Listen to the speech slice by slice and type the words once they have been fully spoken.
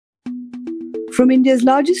From India's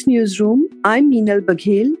largest newsroom, I'm Meenal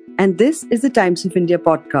Baghel, and this is the Times of India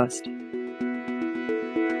podcast.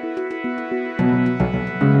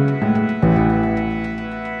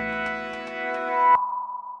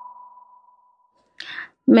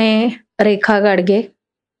 मैं रेखा गाड़गे,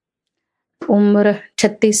 उम्र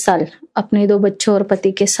 36 साल, अपने 2 बच्चों और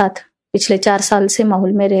पति के साथ पिछले 4 साल से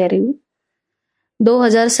माहुल में रह रही हूँ।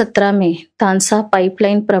 2017 में तानसा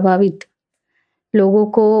पाइपलाइन प्रभावित लोगों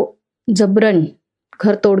को जबरन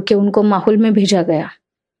घर तोड़ के उनको माहुल में भेजा गया।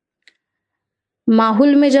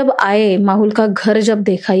 माहुल में जब आए, माहुल का घर जब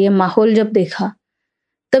देखा, ये माहौल जब देखा,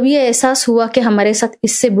 तब ये एहसास हुआ कि हमारे साथ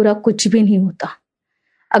इससे बुरा कुछ भी नहीं होता।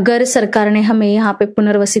 अगर सरकार ने हमें यहाँ पे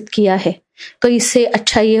पुनर्वसित किया है तो इससे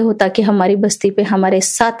अच्छा ये होता कि हमारी बस्ती पे हमारे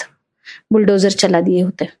साथ बुलडोजर चला दिए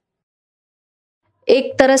होते।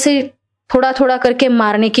 एक तरह से थोड़ा थोड़ा करके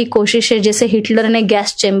मारने की कोशिश है, जैसे हिटलर ने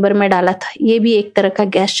गैस चैम्बर में डाला था। ये भी एक तरह का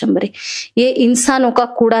गैस चैम्बर है। ये इंसानों का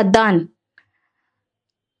कूड़ादान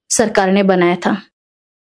सरकार ने बनाया था।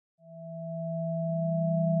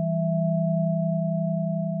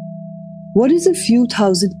 What is a few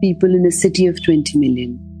thousand people in a city of 20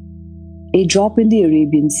 million? A drop in the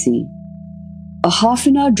Arabian Sea. A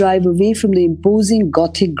half-an-hour drive away from the imposing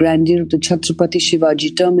Gothic grandeur of the Chhatrapati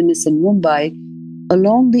Shivaji terminus in Mumbai,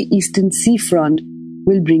 along the eastern seafront,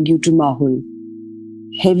 will bring you to Mahul.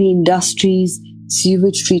 Heavy industries,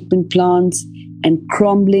 sewage treatment plants, and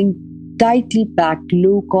crumbling, tightly packed,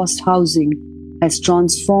 low-cost housing has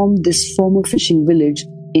transformed this former fishing village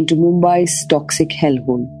into Mumbai's toxic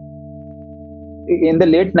hellhole. In the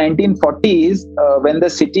late 1940s, when the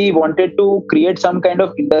city wanted to create some kind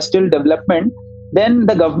of industrial development, then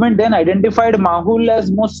the government then identified Mahul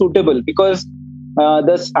as most suitable because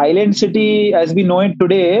this island city, as we know it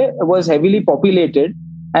today, was heavily populated,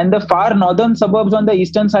 and the far northern suburbs on the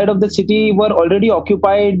eastern side of the city were already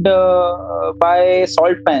occupied by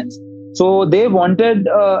salt pans. So they wanted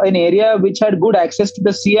an area which had good access to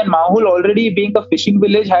the sea, and Mahul, already being a fishing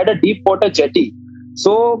village, had a deep water jetty.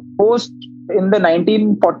 So in the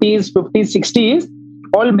 1940s, 50s, 60s,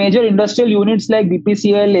 all major industrial units like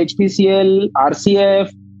BPCL, HPCL, RCF,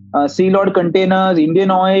 Sea Lord Containers,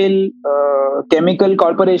 Indian Oil, Chemical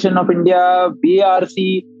Corporation of India, BARC,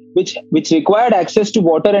 which required access to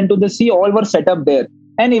water and to the sea, all were set up there.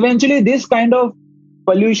 And eventually this kind of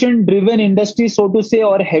pollution-driven industry, so to say,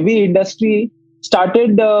 or heavy industry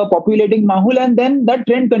started populating Mahul, and then that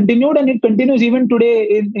trend continued, and it continues even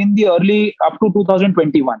today in the early up to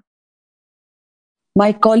 2021.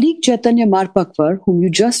 My colleague Chaitanya Marpakwar, whom you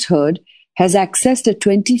just heard, has accessed a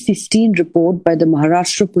 2015 report by the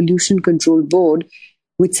Maharashtra Pollution Control Board,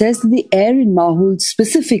 which says that the air in Mahul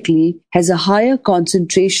specifically has a higher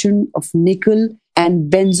concentration of nickel and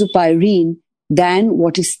benzopyrene than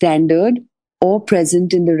what is standard or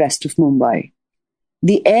present in the rest of Mumbai.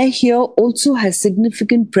 The air here also has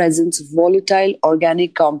significant presence of volatile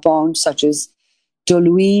organic compounds such as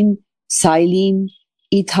toluene, xylene,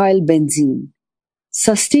 ethyl benzene.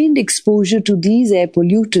 Sustained exposure to these air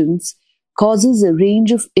pollutants causes a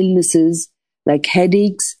range of illnesses like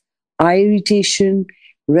headaches, eye irritation,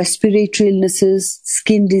 respiratory illnesses,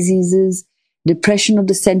 skin diseases, depression of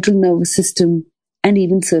the central nervous system, and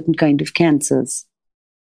even certain kind of cancers.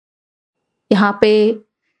 यहाँ पे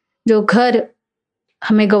जो घर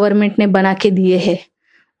हमें government ने बना के दिए हैं,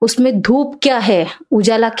 उसमें धूप क्या है,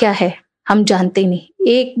 उजाला क्या है, हम जानते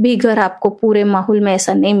नहीं। एक भी घर आपको पूरे माहौल में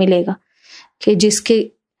ऐसा नहीं मिलेगा कि जिसके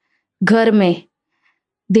घर में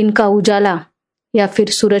दिन का उजाला या फिर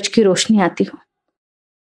सूरज की रोशनी आती हो।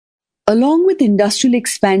 Along with industrial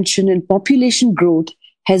expansion and population growth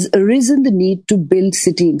has arisen the need to build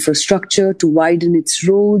city infrastructure, to widen its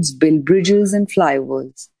roads, build bridges and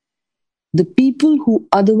flyovers. The people who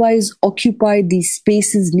otherwise occupy these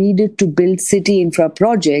spaces needed to build city infra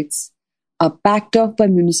projects are packed off by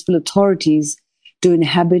municipal authorities to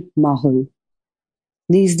inhabit Mahul.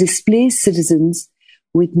 These displaced citizens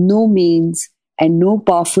with no means and no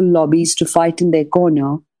powerful lobbies to fight in their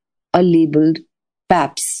corner are labelled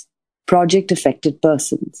PAPs, Project Affected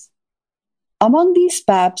Persons. Among these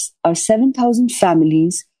PAPs are 7,000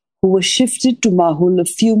 families who were shifted to Mahul a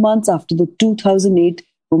few months after the 2008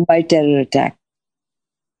 Mumbai terror attack.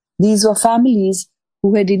 These were families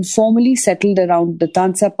who had informally settled around the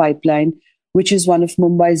Taansa pipeline, which is one of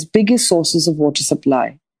Mumbai's biggest sources of water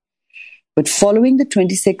supply. But following the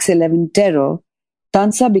 26/11 terror,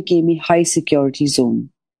 Taansa became a high security zone.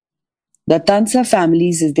 The Taansa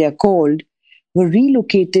families, as they are called, were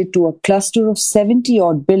relocated to a cluster of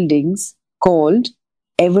 70-odd buildings called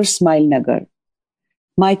Ever Smile Nagar.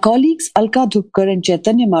 My colleagues Alka Dhukkar and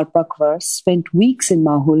Chaitanya Marpakwar spent weeks in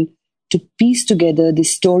Mahul to piece together the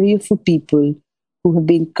story of a people who have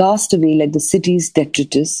been cast away like the city's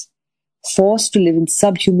detritus, forced to live in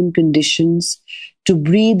subhuman conditions, to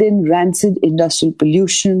breathe in rancid industrial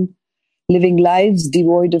pollution, living lives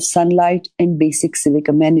devoid of sunlight and basic civic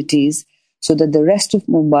amenities so that the rest of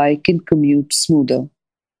Mumbai can commute smoother.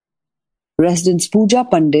 Residents Pooja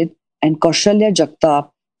Pandit and Kaushalya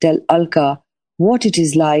Jagtap tell Alka what it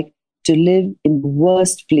is like to live in the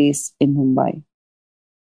worst place in Mumbai.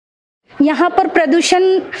 यहाँ पर प्रदूषण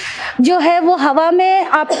जो है वो हवा में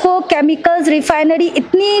आपको chemicals, refinery,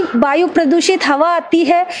 इतनी वायु प्रदूषित हवा आती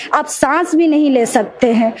है आप सांस भी नहीं ले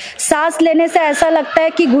सकते हैं। सांस लेने से ऐसा लगता है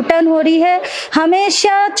कि घुटन हो रही है।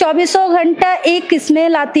 हमेशा 24 घंटा एक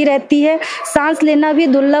स्मेल आती रहती है। सांस लेना भी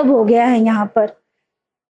दुर्लभ हो गया है यहाँ पर।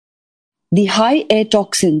 The high air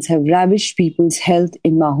toxins have ravaged people's health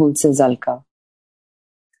in Mahul, says Alka.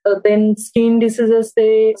 Then skin diseases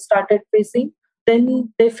they started facing.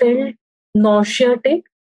 Then they felt nauseatic,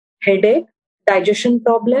 headache, digestion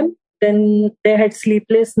problem. Then they had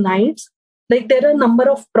sleepless nights. Like there are a number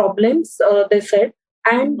of problems, they said,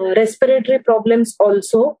 and respiratory problems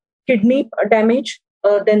also, kidney damage,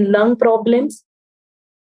 then lung problems.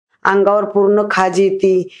 अंगावर पूर्ण खाज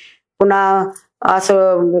येते, पुन्हा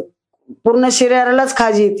असं पूर्ण शरीरालाच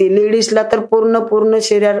खाज येते. लेडीजला तर पूर्ण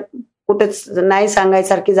शरीर कुठेच नाही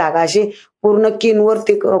सांगायसारखी जागा अशी पूर्ण किनवर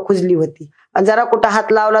ती खुजली होती. जरा कुठं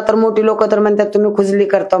हात लावला तर मोठी लोक तर म्हणतात तुम्ही खुजली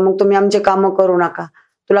करता, मग तुम्ही आमचे काम करू नका,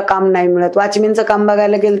 तुला काम नाही मिळत. वॉचमॅनचं काम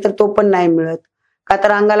बघायला गेलं तर तो पण नाही मिळत, का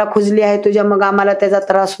तर अंगाला खुजली आहे तुझ्या, मग आम्हाला त्याचा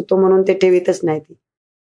त्रास होतो म्हणून ते ठेवीतच नाही ती.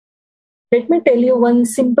 Let me tell you one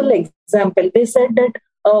simple example. They said that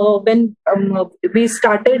when we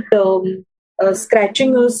started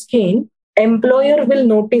scratching her skin, employer will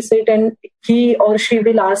notice it and he or she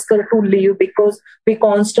will ask her to leave because we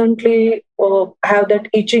constantly have that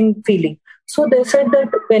itching feeling. So they said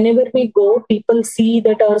that whenever we go, people see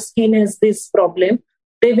that our skin has this problem,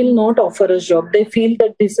 they will not offer us job. They feel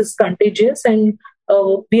that this is contagious and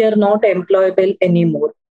we are not employable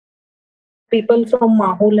anymore. People from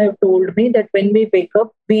Mahul have told me that when we wake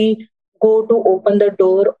up, we go to open the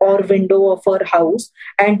door or window of our house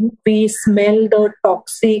and we smell the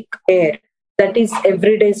toxic air. That is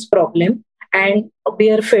everyday's problem. And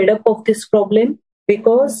we are fed up of this problem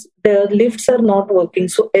because the lifts are not working.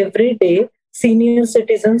 So every day, senior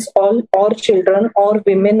citizens, all or children or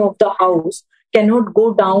women of the house cannot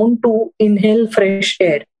go down to inhale fresh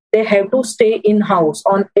air. They have to stay in house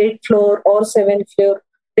on 8th floor or 7th floor.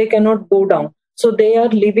 They cannot go down. So they are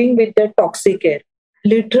living with that toxic air.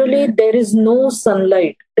 Literally, there is no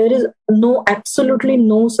sunlight. There is absolutely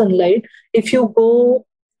no sunlight. If you go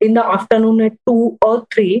in the afternoon at 2 or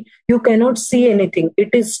 3, you cannot see anything. It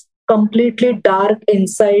is completely dark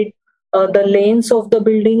inside the lanes of the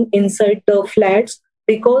building, inside the flats,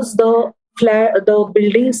 because the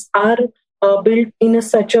buildings are built in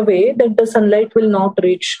such a way that the sunlight will not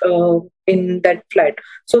reach in that flat.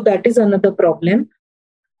 So that is another problem.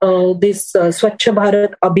 This Swachh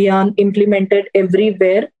Bharat Abhiyan implemented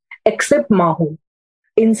everywhere except Mahul.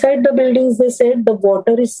 Inside the buildings, they said the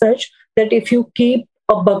water is such that if you keep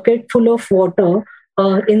a bucket full of water,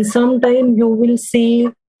 in some time you will see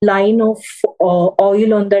line of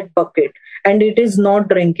oil on that bucket and it is not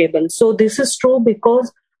drinkable. So this is true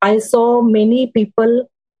because I saw many people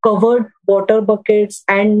covered water buckets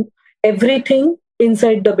and everything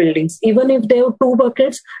inside the buildings. Even if they have 2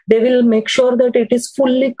 buckets, they will make sure that it is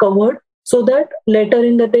fully covered so that later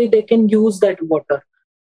in the day they can use that water.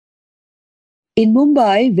 In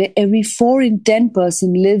Mumbai, where every 4 in 10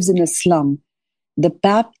 person lives in a slum, the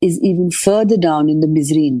PAP is even further down in the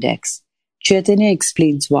misery index. Chaitanya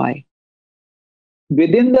explains why.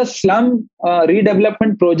 Within the slum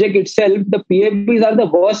redevelopment project itself, the PAPs are the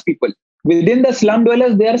worst people. Within the slum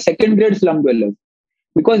dwellers, they are second-grade slum dwellers.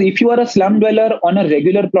 Because if you are a slum dweller on a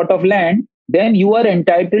regular plot of land, then you are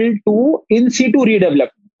entitled to in situ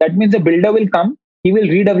redevelopment. That means the builder will come, he will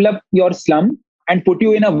redevelop your slum and put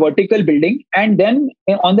you in a vertical building, and then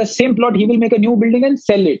on the same plot, he will make a new building and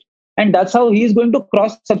sell it. And that's how he is going to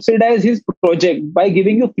cross-subsidize his project by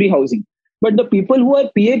giving you free housing. But the people who are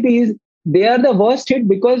PAPs, they are the worst hit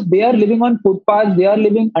because they are living on footpaths, they are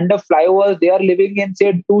living under flyovers, they are living in,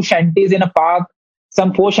 say, 2 shanties in a park,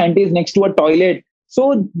 some 4 shanties next to a toilet.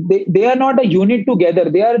 So they are not a unit together.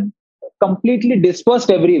 They are completely dispersed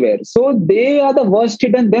everywhere. So they are the worst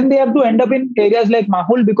hit, and then they have to end up in areas like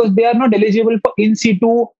Mahul because they are not eligible for in situ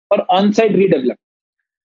or on-site redevelopment.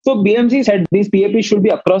 So BMC said these PAPs should be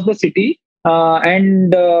across the city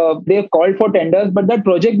and they called for tenders, but that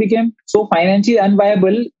project became so financially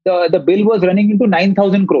unviable. The bill was running into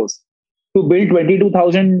 9,000 crores. to build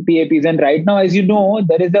 22,000 PAPs. And right now, as you know,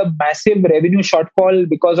 there is a massive revenue shortfall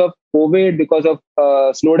because of COVID, because of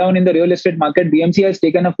slowdown in the real estate market. BMC has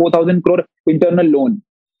taken a 4,000 crore internal loan.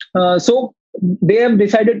 So they have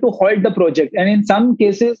decided to halt the project. And in some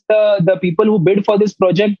cases, the people who bid for this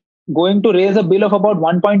project going to raise a bill of about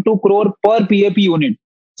 1.2 crore per PAP unit.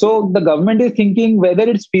 So the government is thinking whether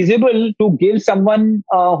it's feasible to give someone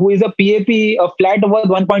who is a PAP a flat worth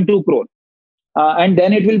 1.2 crore. And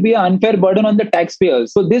then it will be an unfair burden on the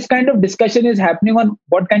taxpayers. So this kind of discussion is happening on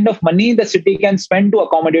what kind of money the city can spend to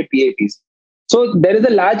accommodate PAPs. So there is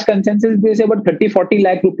a large consensus. They say about 30-40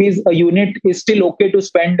 lakh rupees a unit is still okay to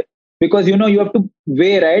spend, because you have to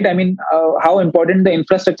weigh, right? I mean, how important the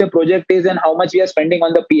infrastructure project is and how much we are spending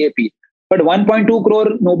on the PAP. But 1.2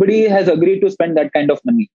 crore, nobody has agreed to spend that kind of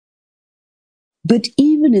money. But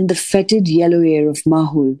even in the fetid yellow air of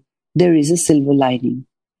Mahul, there is a silver lining.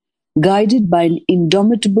 Guided by an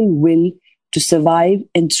indomitable will to survive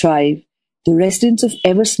and thrive, the residents of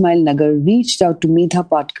Ever Smile Nagar reached out to Medha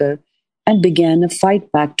Patkar and began a fight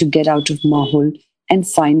back to get out of Mahul and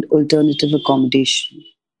find alternative accommodation.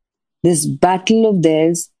 This battle of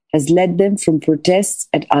theirs has led them from protests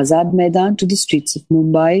at Azad Maidan to the streets of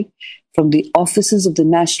Mumbai, from the offices of the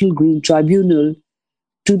National Green Tribunal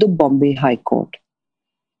to the Bombay High Court.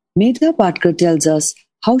 Medha Patkar tells us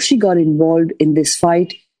how she got involved in this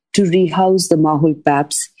fight to rehouse the Mahul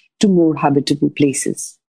Paps to more habitable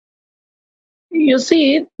places. You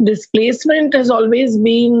see, displacement has always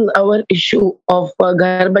been our issue of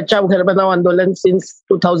Ghar Bachao Ghar Banao Andolan since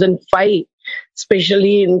 2005,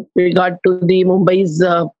 especially in regard to the Mumbai's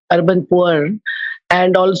urban poor,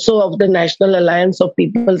 and also of the National Alliance of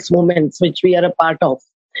People's Movements, which we are a part of.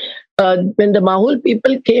 When the Mahul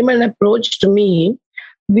people came and approached me,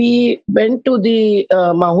 we went to the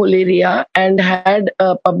Mahul area and had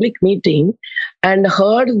a public meeting and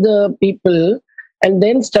heard the people, and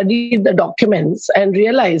then studied the documents and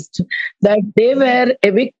realized that they were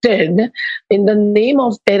evicted in the name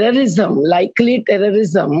of terrorism, likely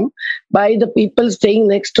terrorism, by the people staying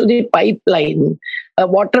next to the pipeline, a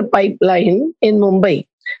water pipeline in Mumbai.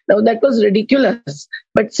 Now that was ridiculous.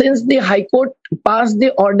 But since the High Court passed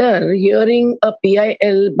the order hearing a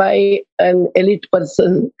PIL by an elite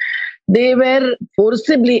person, they were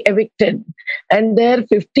forcibly evicted, and their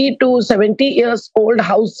 50 to 70 years old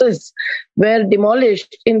houses were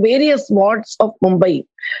demolished in various wards of Mumbai.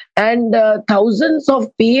 And thousands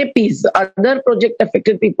of PAPs, other project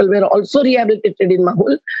affected people, were also rehabilitated in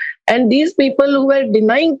Mahul. And these people who were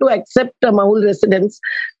denying to accept Mahul residents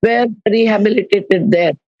were rehabilitated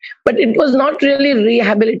there. But it was not really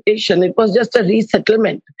rehabilitation, it was just a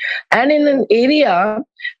resettlement. And in an area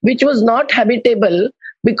which was not habitable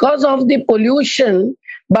because of the pollution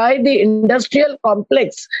by the industrial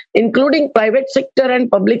complex, including private sector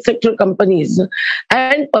and public sector companies.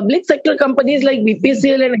 And public sector companies like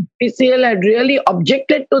BPCL and HPCL had really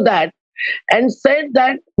objected to that and said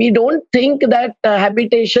that we don't think that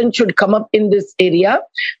habitation should come up in this area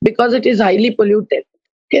because it is highly polluted.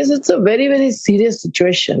 Yes, it's a very, very serious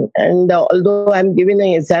situation. And although I'm giving an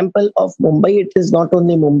example of Mumbai, it is not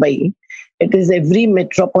only Mumbai. It is every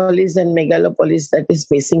metropolis and megalopolis that is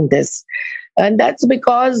facing this. And that's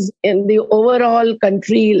because in the overall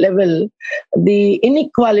country level, the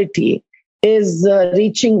inequality is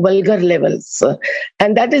reaching vulgar levels.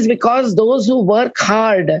 And that is because those who work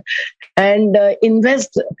hard and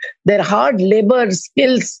invest their hard labor,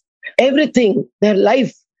 skills, everything, their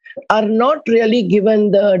life, are not really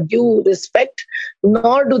given the due respect,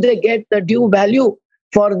 nor do they get the due value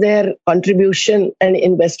for their contribution and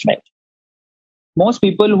investment. Most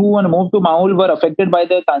people who want to move to Mahul were affected by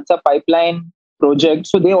the Tansa pipeline project.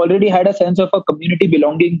 So they already had a sense of a community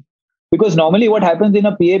belonging. Because normally what happens in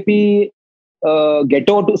a PAP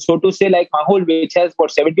ghetto, so to say, like Mahul, which has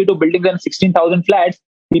got 72 buildings and 16,000 flats,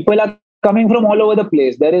 people are coming from all over the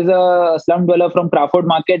place. There is a slum dweller from Trafford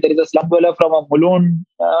Market. There is a slum dweller from a Mulund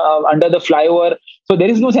under the flyover. So there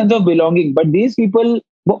is no sense of belonging. But these people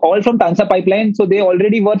were all from Tansa Pipeline. So they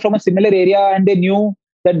already were from a similar area and they knew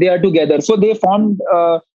that they are together. So they formed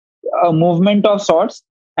a movement of sorts.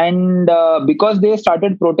 And because they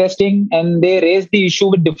started protesting and they raised the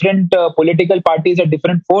issue with different political parties at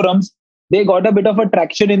different forums, they got a bit of a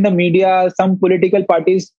traction in the media. Some political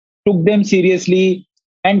parties took them seriously.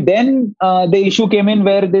 And then the issue came in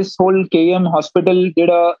where this whole KM hospital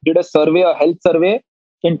did a survey, a health survey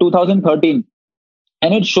in 2013.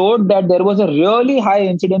 And it showed that there was a really high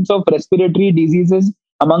incidence of respiratory diseases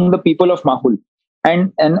among the people of Mahul.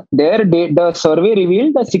 And there the survey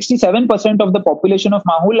revealed that 67% of the population of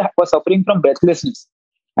Mahul was suffering from breathlessness.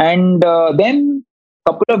 And then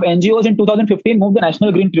a couple of NGOs in 2015 moved the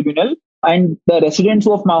National Green Tribunal and the residents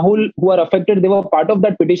of Mahul who are affected, they were part of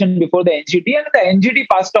that petition before the NGT, and the NGT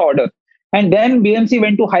passed the order. And then BMC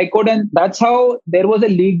went to High Court, and that's how there was a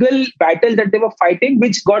legal battle that they were fighting,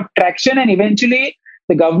 which got traction. And eventually,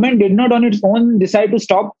 the government did not on its own decide to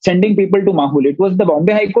stop sending people to Mahul. It was the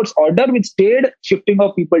Bombay High Court's order which stayed shifting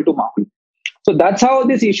of people to Mahul. So that's how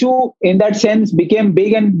this issue, in that sense, became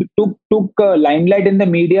big and took limelight in the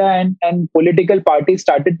media, and political parties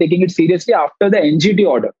started taking it seriously after the NGT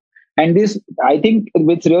order. And this, I think,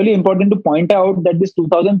 it's really important to point out that this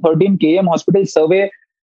 2013 KM Hospital survey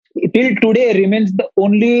till today remains the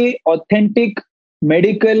only authentic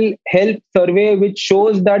medical health survey which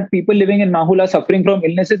shows that people living in Mahul are suffering from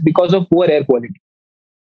illnesses because of poor air quality.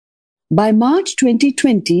 By March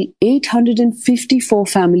 2020, 854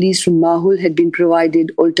 families from Mahul had been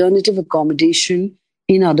provided alternative accommodation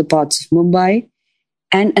in other parts of Mumbai,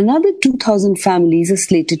 and another 2,000 families are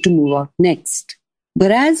slated to move out next.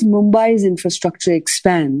 But as Mumbai's infrastructure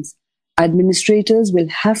expands, administrators will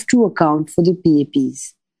have to account for the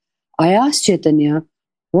PAPs. I asked Chaitanya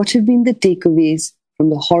what have been the takeaways from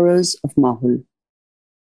the horrors of Mahul.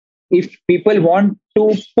 If people want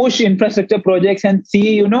to push infrastructure projects and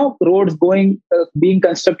see, roads being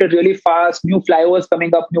constructed really fast, new flyovers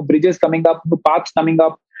coming up, new bridges coming up, new parks coming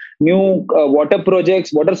up, new water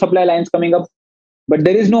projects, water supply lines coming up, but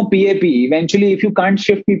there is no PAP. Eventually, if you can't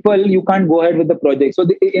shift people, you can't go ahead with the project. So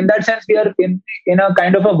in that sense, we are in a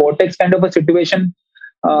kind of a vortex kind of a situation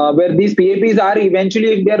where these PAPs are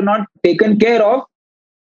eventually, if they are not taken care of,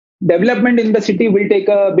 development in the city will take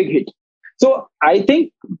a big hit. So I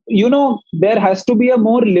think, there has to be a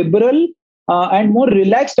more liberal and more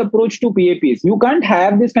relaxed approach to PAPs. You can't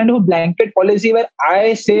have this kind of a blanket policy where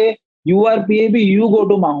I say you are PAP, you go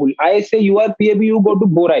to Mahul. I say you are PAP, you go to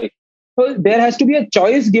Borai. So there has to be a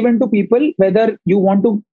choice given to people whether you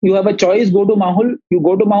have a choice, go to Mahul, you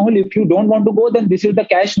go to Mahul. If you don't want to go, then this is the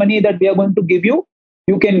cash money that we are going to give you.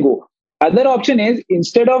 You can go. Other option is,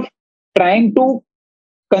 instead of trying to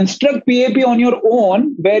construct PAP on your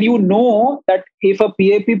own, where you know that if a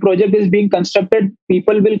PAP project is being constructed,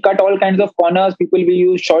 people will cut all kinds of corners, people will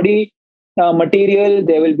use shoddy material,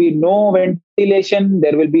 there will be no ventilation,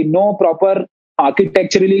 there will be no proper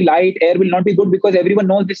architecturally light, air will not be good because everyone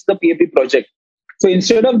knows this is a PAP project. So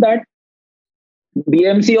instead of that,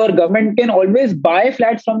 BMC or government can always buy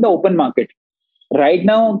flats from the open market. Right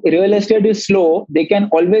now, real estate is slow. They can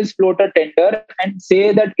always float a tender and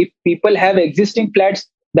say that if people have existing flats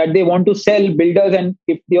that they want to sell, builders, and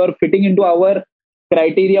if they are fitting into our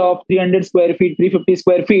criteria of 300 square feet, 350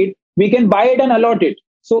 square feet, we can buy it and allot it.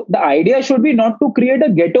 So the idea should be not to create a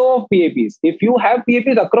ghetto of PAPs. If you have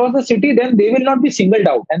PAPs across the city, then they will not be singled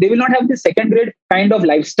out and they will not have the second grade kind of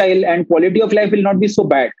lifestyle, and quality of life will not be so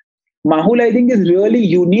bad. Mahul, I think, is really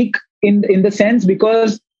unique in the sense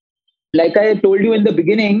because, like I told you in the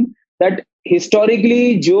beginning, that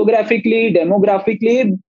historically, geographically,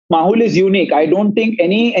 demographically, Mahul is unique. I don't think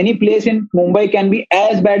any place in Mumbai can be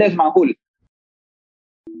as bad as Mahul.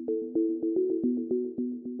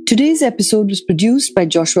 Today's episode was produced by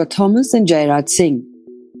Joshua Thomas and Jairaj Singh.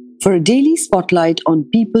 For a daily spotlight on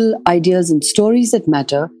people, ideas, and stories that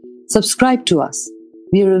matter, subscribe to us.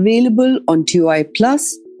 We are available on TOI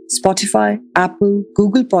Plus, Spotify, Apple,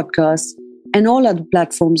 Google Podcasts, and all other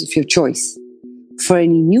platforms of your choice. For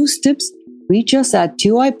any news tips, reach us at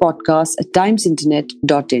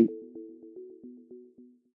toipodcast@timesinternet.in.